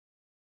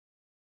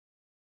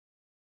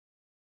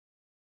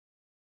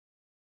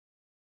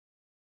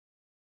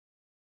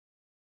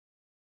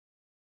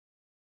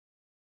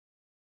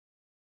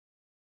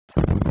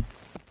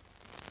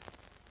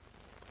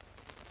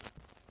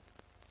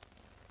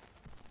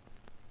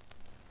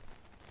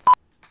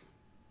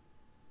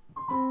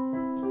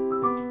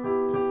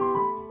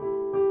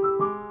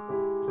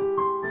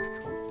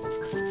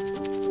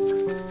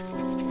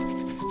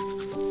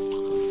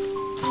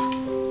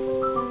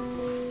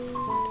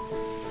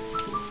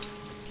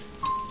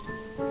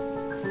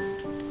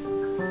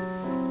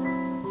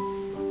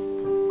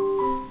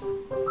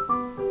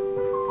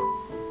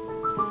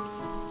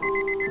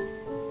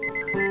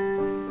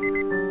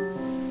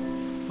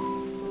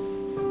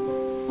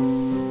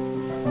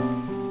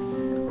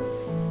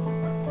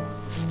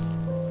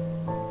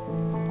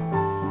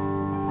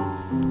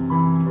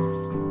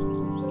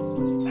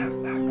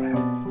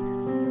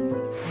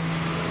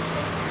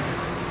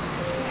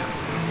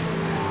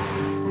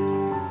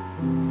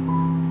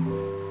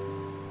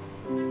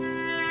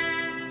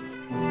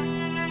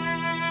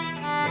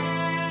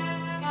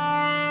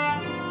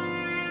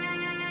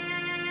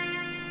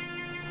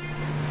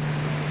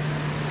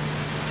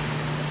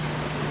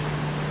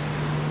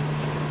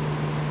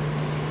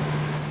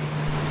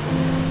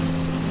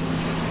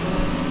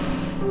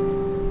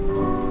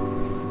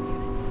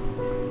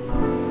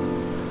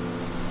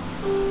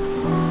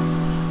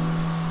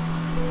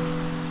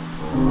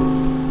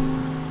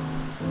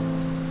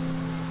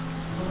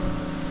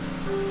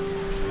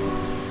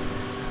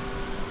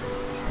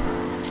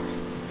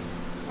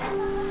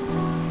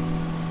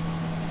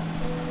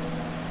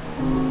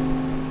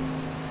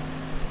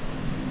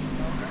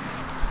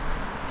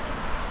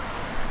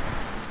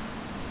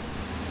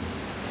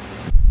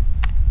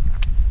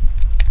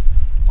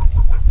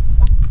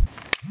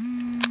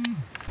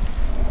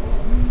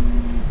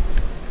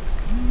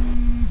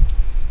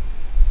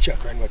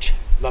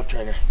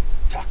trainer.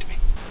 Talk to me.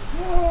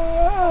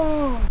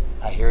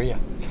 I hear you.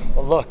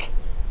 Well, look,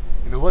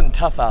 if it wasn't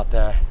tough out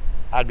there,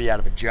 I'd be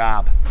out of a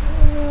job.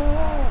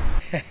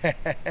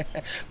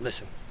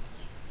 Listen,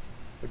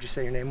 what'd you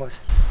say your name was?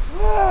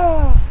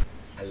 I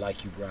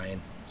like you,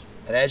 Brian.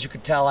 And as you can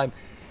tell, I'm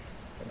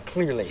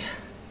clearly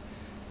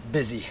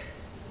busy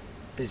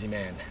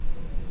man.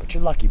 But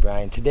you're lucky,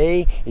 Brian.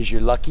 Today is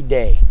your lucky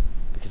day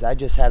because I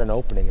just had an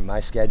opening in my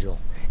schedule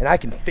and I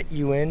can fit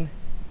you in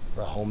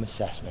for a home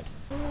assessment.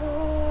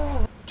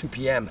 2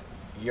 p.m.,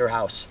 your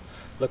house.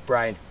 Look,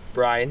 Brian,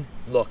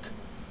 look.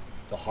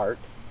 The heart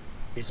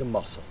is a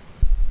muscle.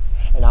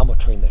 And I'm gonna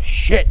train the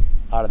shit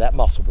out of that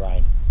muscle,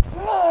 Brian.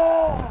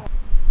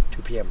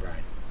 2 p.m.,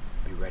 Brian.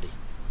 Be ready,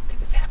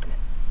 because it's happening.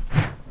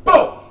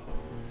 Boom!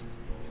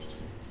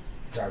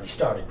 It's already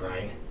started,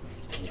 Brian.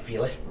 Can you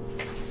feel it?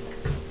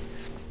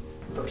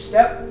 First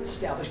step,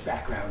 establish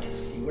background.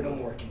 See what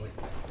I'm working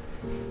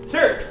with.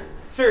 Seriously.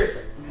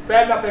 It's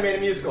bad enough they made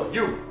a musical.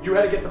 You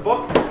had to get the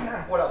book?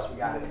 What else we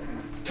got in it?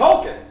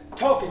 Token.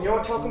 You know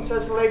what token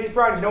says for ladies,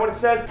 Brian? You know what it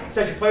says? It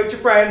says you play with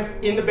your friends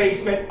in the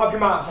basement of your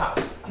mom's house.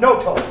 No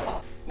token.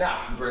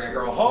 Now, you bring a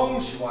girl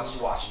home, she wants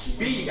to watch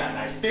TV, you got a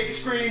nice big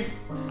screen.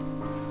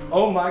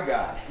 Oh my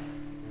God.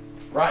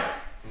 Right.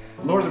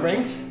 Lord of the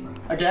Rings,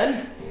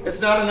 again,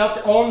 it's not enough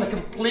to own the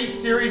complete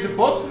series of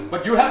books,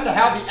 but you have to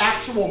have the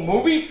actual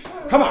movie?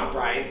 Come on,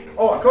 Brian.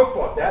 Oh, a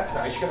cookbook, that's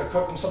nice. You're gonna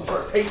cook them some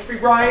sort of pastry,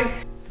 Brian?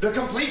 The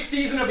complete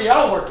season of the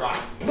L Word,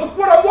 Brian. Look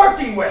what I'm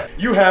working with.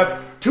 You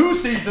have 2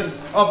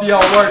 seasons of the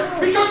L Word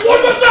because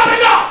 1 was not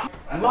enough!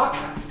 Luck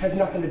has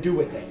nothing to do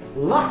with it.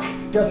 Luck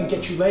doesn't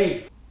get you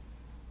laid.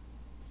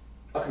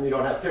 How come you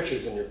don't have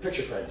pictures in your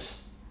picture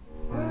frames?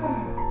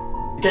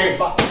 The game's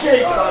about to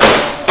change, Brian.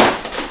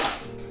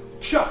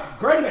 Chuck,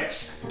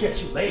 Greenwich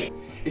gets you laid.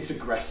 It's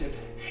aggressive,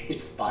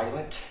 it's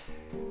violent,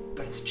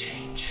 but it's a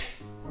change.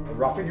 I'm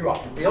roughing you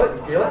up. You feel it?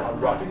 I'm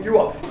roughing you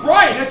up.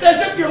 Brian, it's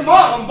as if your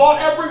mom bought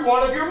every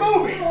one of your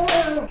movies.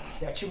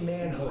 That's your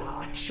manhood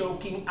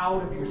choking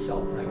out of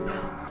yourself right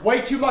now.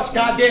 Way too much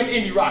goddamn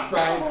indie rock,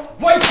 Brian.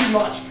 Way too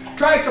much.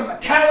 Try some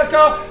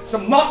Metallica,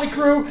 some Motley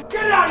Crue.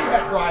 Get it out of your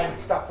head, Brian.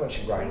 Stop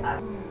flinching, Brian.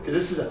 Because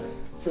this is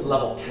a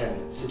level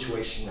 10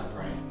 situation now,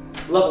 Brian.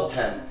 Level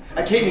 10.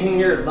 I came in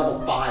here at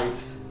level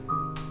 5.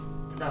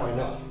 But now I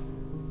know.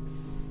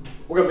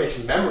 We're gonna make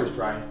some memories,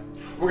 Brian.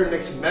 We're gonna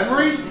make some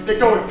memories that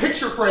go in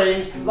picture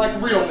frames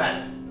like real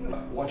men. I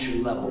want you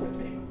to level with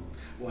me.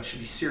 I want you to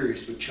be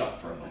serious with Chuck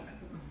for a moment,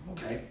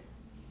 okay?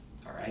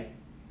 All right?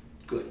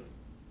 Good.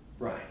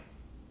 Ryan,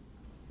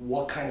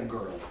 what kind of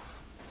girl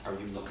are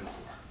you looking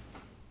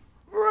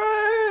for?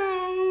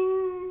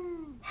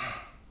 Ryan!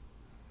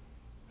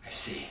 I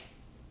see.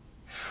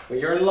 Well,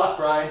 you're in luck,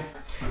 Brian,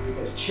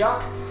 because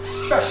Chuck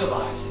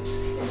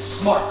specializes in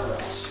smart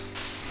girls.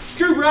 It's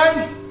true,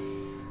 Brian.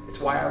 It's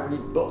why I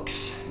read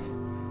books.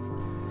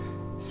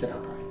 Sit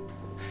down, Brian.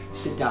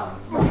 Sit down.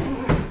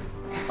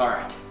 All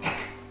right.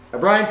 Now,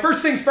 Brian,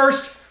 first things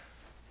first,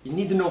 you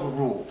need to know the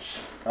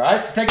rules. All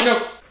right, so take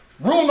note.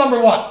 Rule number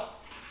 1.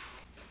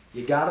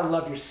 You gotta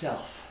love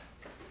yourself,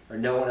 or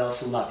no one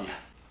else will love you.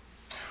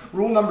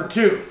 Rule number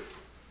 2.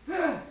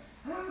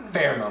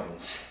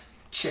 Pheromones.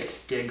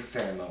 Chicks dig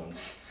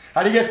pheromones.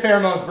 How do you get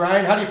pheromones,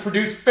 Brian? How do you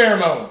produce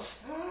pheromones?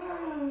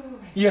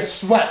 You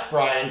sweat,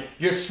 Brian.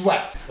 You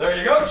sweat. There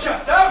you go,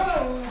 chest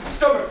out,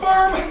 stomach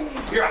firm.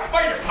 You're a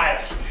fighter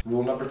pilot.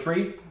 Rule number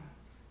 3,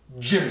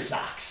 gym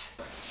socks.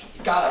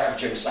 You gotta have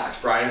gym socks,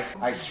 Brian.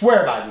 I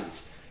swear by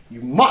these.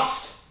 You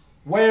must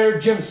wear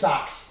gym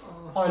socks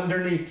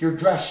underneath your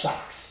dress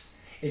socks.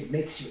 It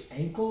makes your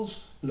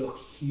ankles look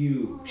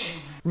huge.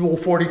 Rule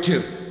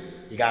 42,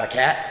 you got a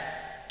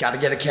cat? Gotta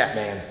get a cat,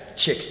 man.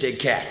 Chicks dig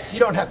cats. You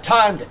don't have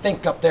time to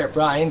think up there,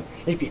 Brian.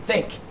 If you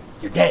think,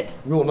 you're dead.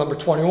 Rule number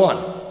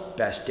 21.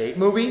 Best date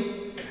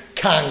movie?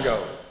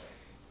 Congo.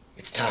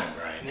 It's time,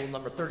 Brian. Rule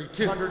number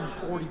 32.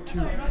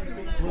 142.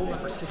 Rule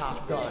number 60.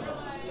 Top Gun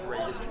is the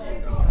greatest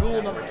movie.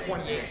 Rule number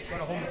 28. Go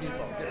to Home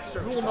Depot. Get a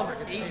search. Rule number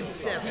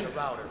 87. Get a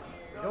router.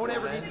 You don't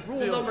ever need.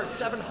 Rule number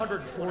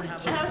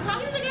 742. And I was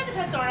talking to the guy at the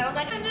pet store, and I was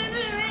like,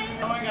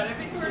 oh my God, I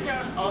think we're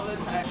going all the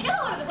time. Get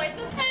all over the place.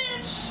 It's kind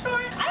of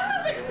short. I don't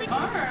have the big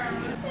arms.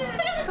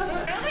 I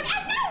was like, I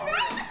know,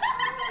 right?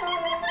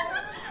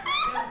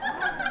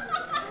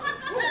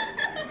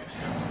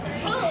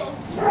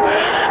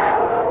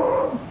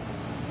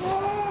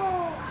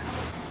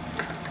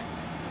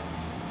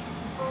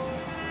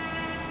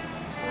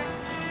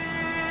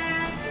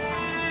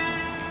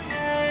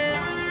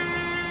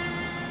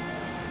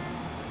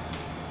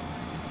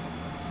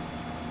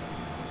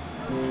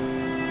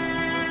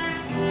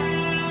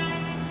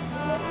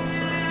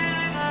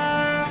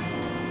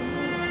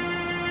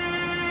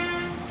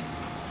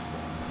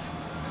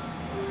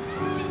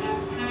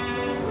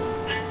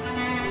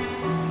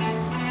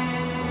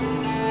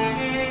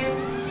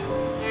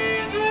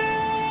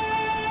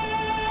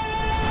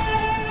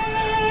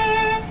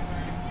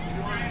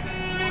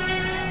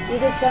 You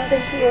did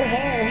something to your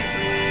hair.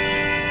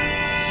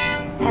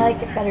 I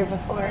liked it better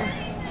before.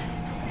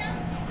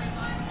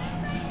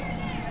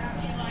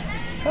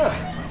 Huh.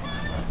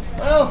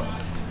 Well,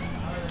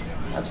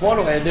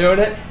 one way of doing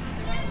it.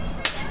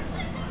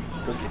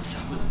 Go get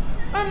some.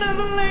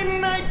 Another late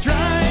night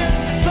drive,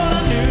 thought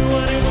I knew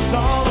what it was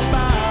all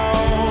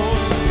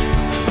about.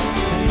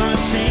 My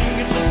machine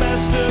gets the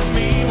best of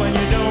me when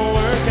you don't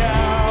work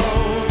out.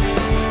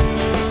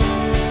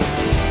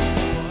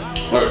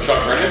 Oh,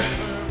 Chuck Greenwich?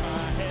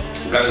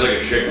 Guy's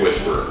like a chick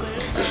whisperer.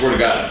 I swear to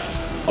God,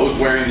 I was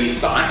wearing these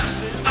socks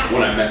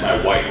when I met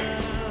my wife.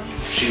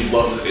 She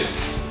loves it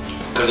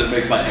because it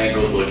makes my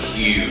ankles look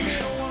huge.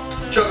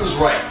 Chuck was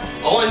right.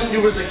 All I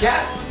needed was a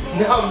cat.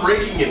 Now I'm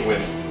raking in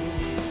women.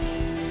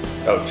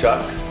 Oh,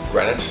 Chuck,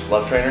 Greenwich,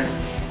 love trainer.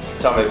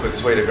 Tell me the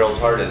quickest way to a girl's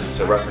heart is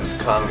to reference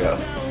Congo.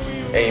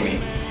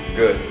 Amy,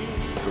 good,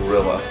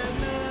 gorilla.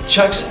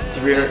 Chuck's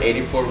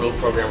 384 rule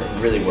program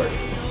really worked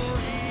for us.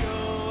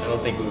 I don't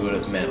think we would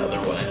have met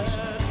otherwise.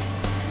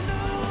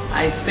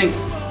 I think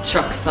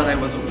Chuck thought I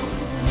was a woman.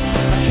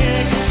 I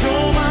can't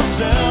control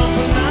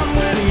myself.